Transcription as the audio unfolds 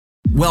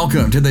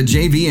Welcome to the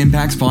JV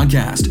Impacts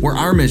Podcast, where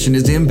our mission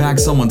is to impact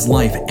someone's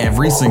life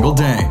every single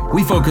day.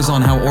 We focus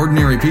on how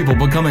ordinary people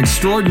become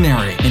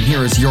extraordinary. And here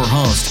is your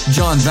host,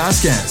 John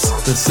Vasquez,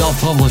 the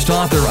self-published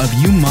author of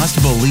You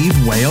Must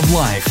Believe Way of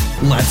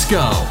Life. Let's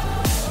go.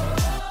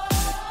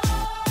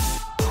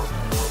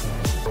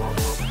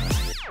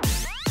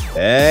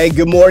 Hey,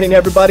 good morning,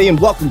 everybody, and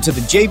welcome to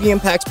the JV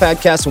Impacts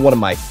Podcast, and one of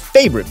my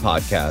favorite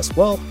podcasts.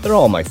 Well, they're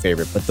all my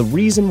favorite, but the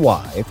reason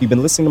why, if you've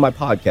been listening to my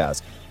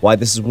podcast, why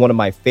this is one of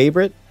my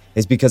favorite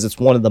is because it's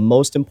one of the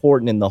most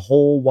important in the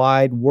whole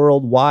wide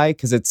world. Why?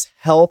 Because it's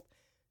Health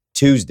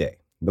Tuesday.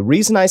 The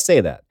reason I say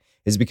that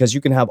is because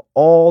you can have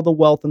all the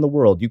wealth in the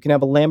world. You can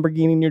have a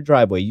Lamborghini in your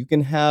driveway. You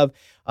can have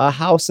a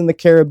house in the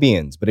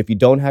Caribbean. But if you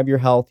don't have your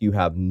health, you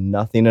have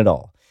nothing at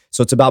all.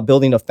 So it's about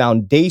building a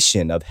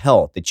foundation of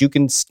health that you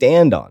can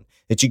stand on,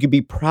 that you can be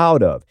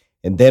proud of,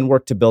 and then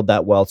work to build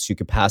that wealth so you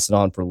can pass it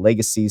on for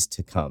legacies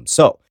to come.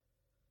 So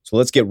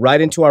let's get right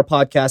into our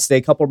podcast today.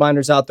 A couple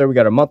reminders out there. We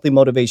got our monthly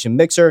motivation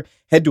mixer.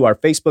 Head to our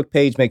Facebook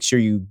page. Make sure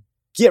you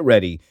get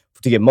ready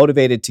to get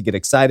motivated, to get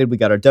excited. We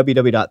got our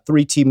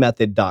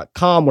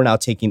www.3tmethod.com. We're now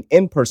taking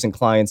in-person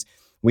clients.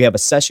 We have a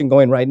session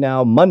going right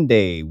now,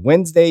 Monday,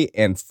 Wednesday,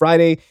 and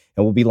Friday,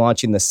 and we'll be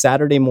launching the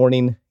Saturday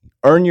morning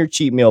Earn Your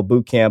Cheat Meal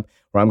Bootcamp,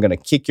 where I'm going to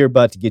kick your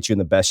butt to get you in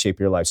the best shape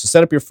of your life. So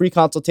set up your free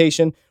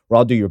consultation where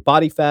I'll do your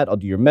body fat, I'll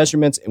do your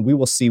measurements, and we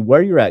will see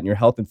where you're at in your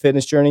health and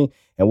fitness journey,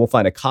 and we'll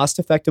find a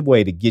cost-effective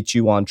way to get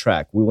you on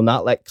track. We will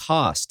not let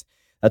cost.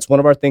 That's one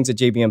of our things at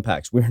JV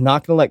Impacts. We're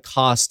not going to let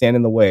cost stand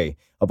in the way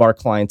of our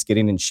clients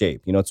getting in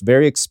shape. You know, it's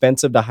very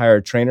expensive to hire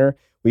a trainer.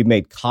 We've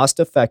made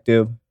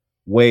cost-effective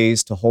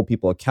ways to hold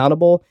people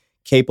accountable,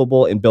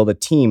 capable, and build a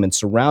team and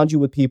surround you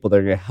with people that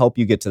are going to help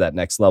you get to that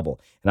next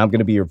level. And I'm going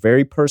to be your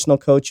very personal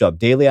coach. You'll have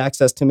daily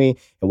access to me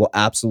and will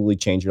absolutely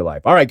change your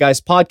life. All right, guys,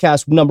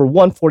 podcast number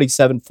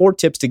 147, 4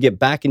 tips to get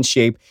back in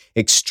shape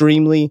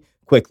extremely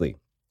quickly.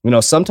 You know,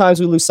 sometimes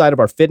we lose sight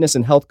of our fitness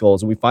and health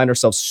goals and we find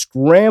ourselves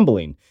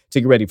scrambling to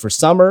get ready for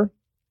summer,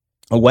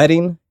 a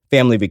wedding,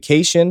 family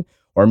vacation,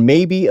 or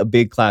maybe a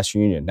big class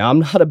reunion. Now, I'm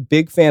not a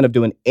big fan of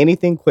doing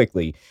anything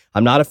quickly.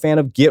 I'm not a fan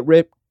of get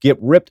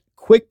ripped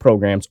quick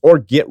programs or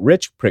get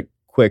rich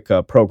quick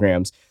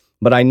programs,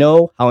 but I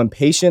know how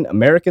impatient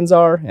Americans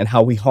are and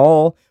how we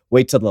all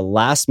wait till the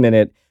last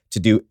minute to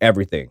do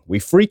everything. We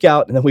freak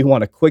out and then we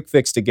want a quick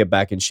fix to get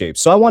back in shape.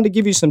 So I wanted to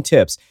give you some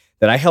tips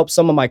that I help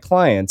some of my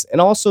clients,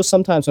 and also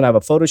sometimes when I have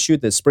a photo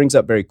shoot that springs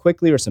up very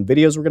quickly or some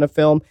videos we're going to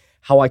film,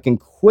 how I can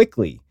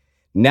quickly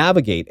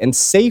navigate and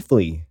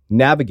safely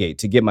navigate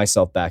to get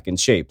myself back in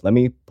shape. Let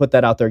me put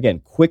that out there again,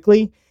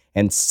 quickly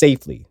and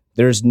safely.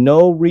 There's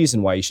no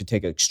reason why you should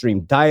take an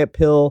extreme diet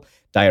pill,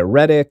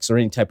 diuretics, or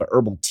any type of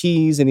herbal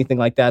teas, anything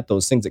like that,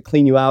 those things that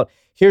clean you out.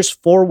 Here's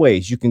 4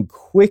 ways you can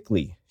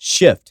quickly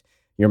shift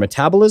your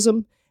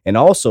metabolism and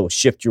also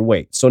shift your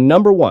weight. So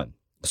number 1,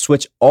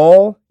 switch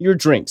all your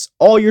drinks,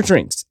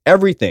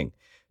 everything,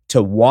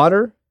 to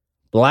water,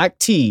 black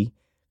tea,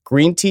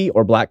 green tea,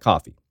 or black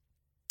coffee.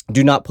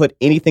 Do not put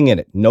anything in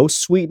it. No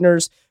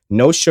sweeteners,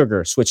 no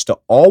sugar. Switch to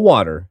all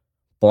water,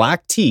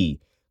 black tea,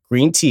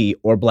 green tea,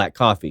 or black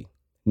coffee.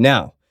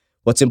 Now,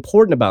 what's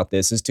important about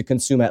this is to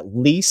consume at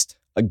least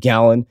a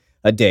gallon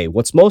a day.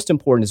 What's most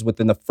important is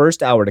within the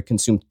first hour to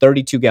consume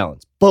 32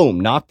 gallons. Boom,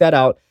 knock that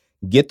out.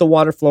 Get the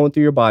water flowing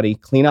through your body,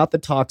 clean out the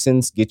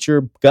toxins, get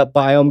your gut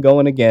biome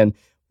going again.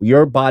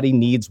 Your body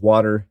needs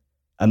water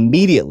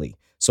immediately.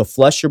 So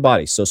flush your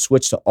body. So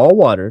switch to all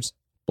waters,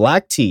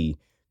 black tea,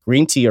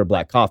 green tea, or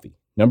black coffee.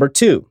 Number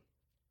 2,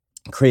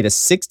 create a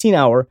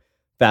 16-hour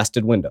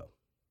fasted window.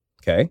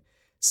 Okay?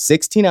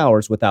 16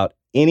 hours without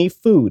any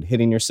food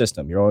hitting your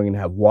system. You're only going to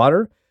have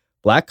water,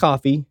 black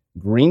coffee,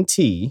 green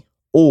tea,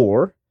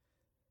 or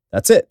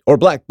that's it. Or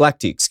black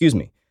tea, excuse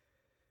me.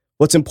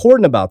 What's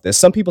important about this,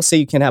 some people say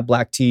you can't have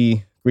black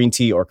tea, green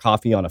tea, or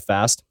coffee on a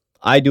fast.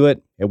 I do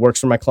it. It works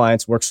for my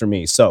clients, works for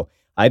me. So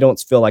I don't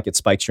feel like it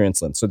spikes your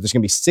insulin. So there's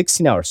going to be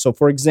 16 hours. So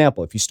for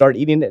example, if you start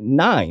eating at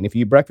 9, if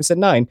you eat breakfast at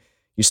 9,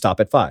 you stop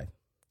at 5.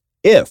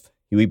 If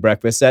you eat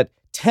breakfast at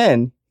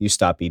 10, you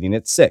stop eating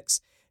at 6.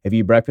 If you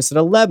eat breakfast at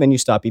 11, you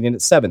stop eating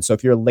at 7. So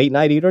if you're a late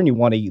night eater and you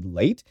want to eat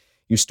late,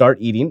 you start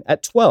eating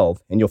at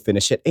 12 and you'll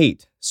finish at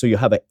 8. So you'll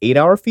have an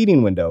 8-hour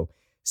feeding window,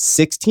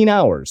 16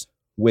 hours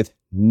with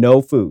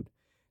no food.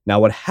 Now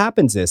what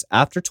happens is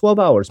after 12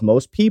 hours,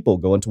 most people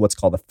go into what's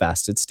called a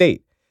fasted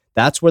state.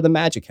 That's where the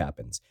magic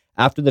happens.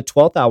 After the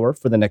 12th hour,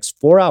 for the next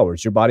 4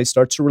 hours, your body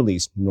starts to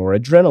release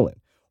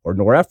noradrenaline or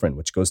norepinephrine,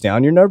 which goes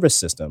down your nervous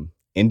system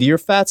into your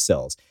fat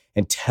cells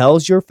and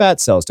tells your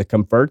fat cells to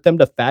convert them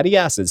to fatty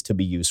acids to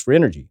be used for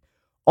energy.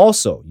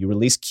 Also, you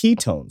release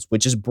ketones,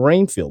 which is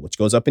brain fuel, which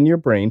goes up into your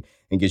brain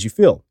and gives you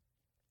fuel.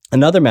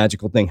 Another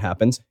magical thing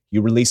happens.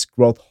 You release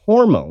growth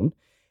hormone,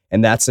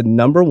 and that's the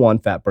number 1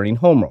 fat-burning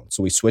hormone.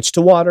 So we switch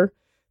to water,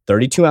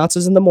 32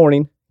 ounces in the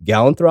morning,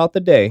 gallon throughout the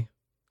day,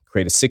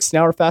 create a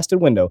 16-hour fasted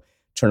window,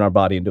 turn our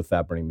body into a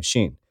fat-burning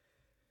machine.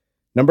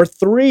 Number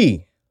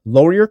 3,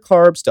 lower your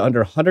carbs to under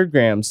 100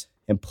 grams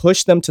and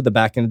push them to the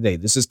back end of the day.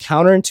 This is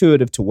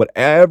counterintuitive to what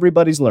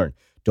everybody's learned.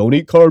 Don't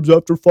eat carbs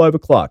after 5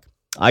 o'clock.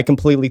 I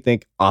completely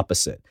think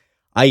opposite.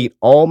 I eat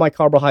all my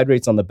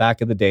carbohydrates on the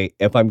back of the day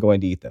if I'm going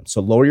to eat them.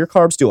 So lower your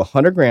carbs to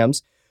 100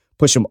 grams,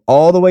 push them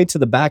all the way to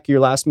the back of your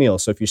last meal.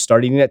 So if you're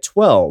starting at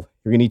 12,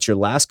 you're going to eat your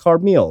last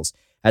carb meals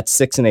at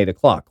 6 and 8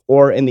 o'clock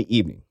or in the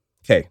evening.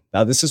 Okay,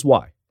 now this is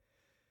why.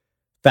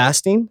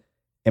 Fasting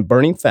and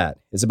burning fat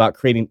is about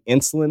creating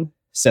insulin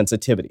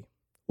sensitivity.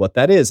 What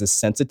that is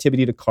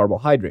sensitivity to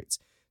carbohydrates.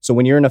 So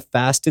when you're in a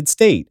fasted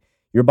state,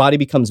 your body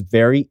becomes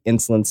very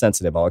insulin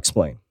sensitive. I'll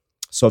explain.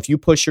 So if you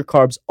push your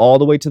carbs all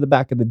the way to the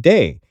back of the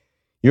day,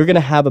 you're going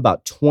to have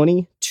about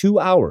 22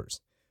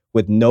 hours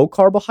with no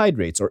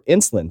carbohydrates or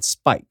insulin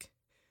spike.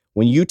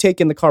 When you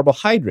take in the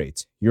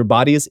carbohydrates, your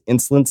body is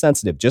insulin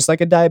sensitive, just like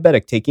a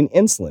diabetic taking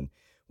insulin.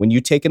 When you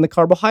take in the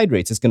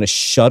carbohydrates, it's going to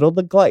shuttle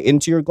the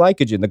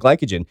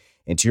glycogen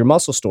into your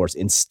muscle stores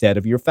instead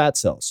of your fat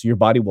cells. So your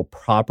body will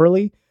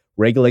properly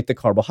regulate the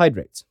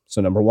carbohydrates.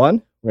 So number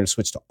one, we're going to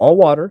switch to all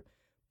water,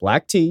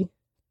 black tea,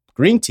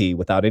 green tea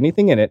without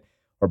anything in it,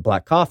 or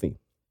black coffee.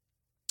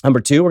 Number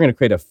two, we're going to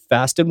create a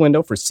fasted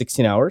window for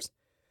 16 hours.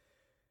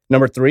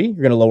 Number three, you're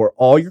going to lower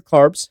all your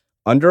carbs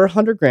under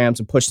 100 grams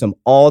and push them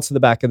all to the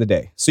back of the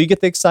day. So you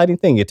get the exciting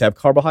thing. You get to have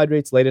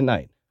carbohydrates late at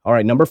night. All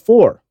right, number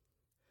four,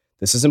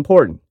 this is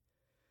important.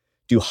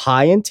 Do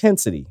high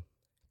intensity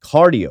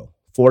cardio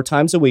 4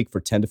 times a week for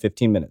 10 to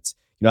 15 minutes.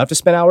 You don't have to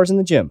spend hours in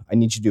the gym. I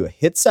need you to do a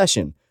HIIT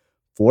session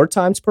 4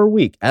 times per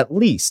week, at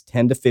least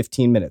 10 to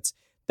 15 minutes.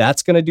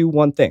 That's going to do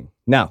one thing.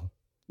 Now,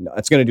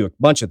 it's going to do a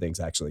bunch of things,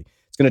 actually.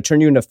 It's going to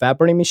turn you into a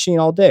fat-burning machine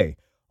all day.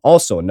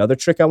 Also, another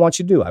trick I want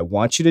you to do, I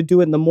want you to do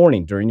it in the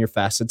morning during your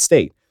fasted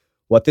state.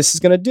 What this is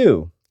going to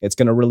do, it's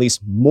going to release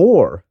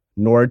more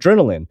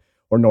noradrenaline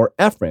or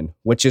norepinephrine,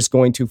 which is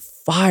going to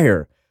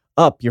fire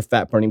up your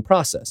fat-burning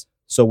process.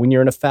 So when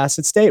you're in a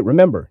fasted state,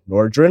 remember,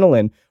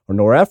 noradrenaline or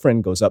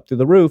norepinephrine goes up through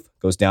the roof,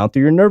 goes down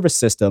through your nervous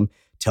system,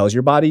 tells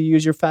your body to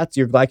use your fats,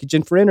 your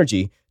glycogen for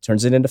energy,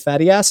 turns it into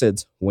fatty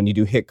acids. When you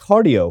do HIIT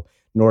cardio,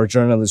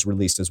 noradrenaline is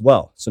released as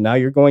well. So now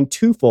you're going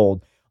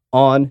twofold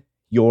on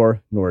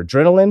your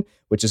noradrenaline,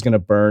 which is going to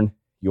burn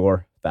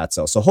your fat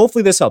cells. So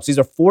hopefully this helps. These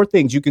are 4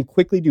 things you can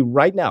quickly do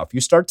right now if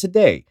you start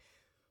today,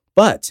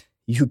 but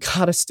you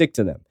got to stick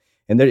to them.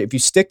 And if you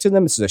stick to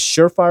them, this is a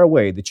surefire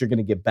way that you're going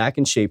to get back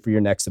in shape for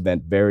your next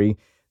event very,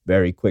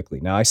 very quickly.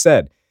 Now, I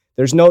said,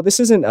 this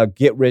isn't a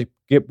get rich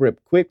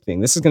quick thing.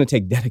 This is going to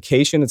take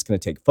dedication. It's going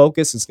to take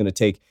focus. It's going to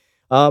take,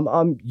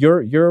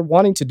 you're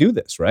wanting to do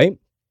this, right?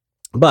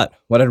 But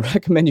what I'd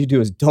recommend you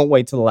do is don't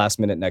wait till the last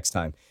minute next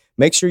time.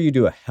 Make sure you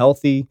do a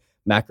healthy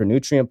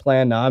macronutrient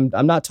plan. Now,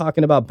 I'm not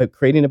talking about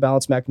creating a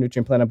balanced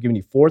macronutrient plan. I'm giving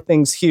you 4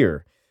 things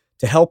here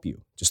to help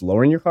you. Just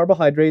lowering your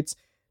carbohydrates,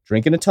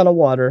 drinking a ton of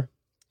water,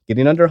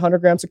 getting under 100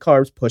 grams of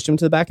carbs, push them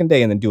to the back of the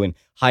day, and then doing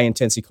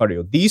high-intensity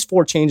cardio. These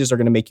 4 changes are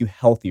going to make you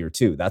healthier,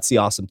 too. That's the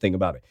awesome thing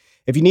about it.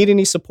 If you need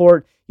any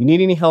support, you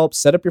need any help,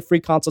 set up your free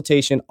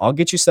consultation. I'll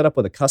get you set up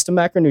with a custom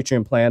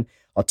macronutrient plan.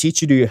 I'll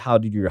teach you how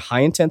to do your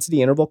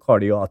high-intensity interval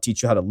cardio. I'll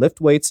teach you how to lift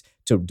weights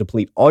to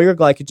deplete all your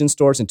glycogen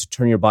stores and to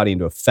turn your body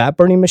into a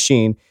fat-burning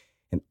machine.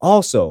 And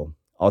also,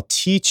 I'll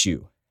teach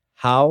you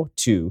how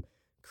to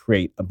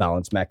create a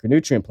balanced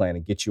macronutrient plan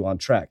and get you on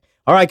track.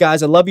 All right,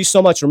 guys, I love you so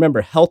much.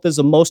 Remember, health is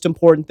the most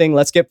important thing.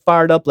 Let's get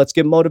fired up. Let's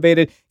get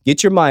motivated.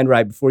 Get your mind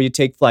right before you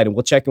take flight. And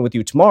we'll check in with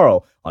you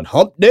tomorrow on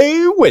Hump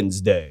Day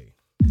Wednesday.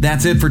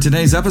 That's it for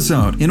today's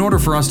episode. In order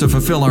for us to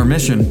fulfill our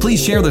mission,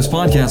 please share this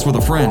podcast with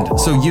a friend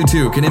so you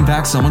too can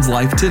impact someone's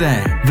life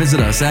today. Visit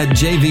us at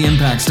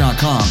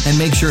jvimpacts.com and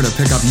make sure to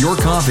pick up your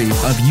copy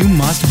of You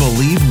Must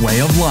Believe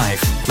Way of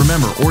Life.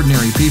 Remember,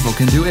 ordinary people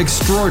can do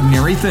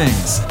extraordinary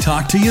things.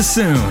 Talk to you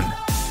soon.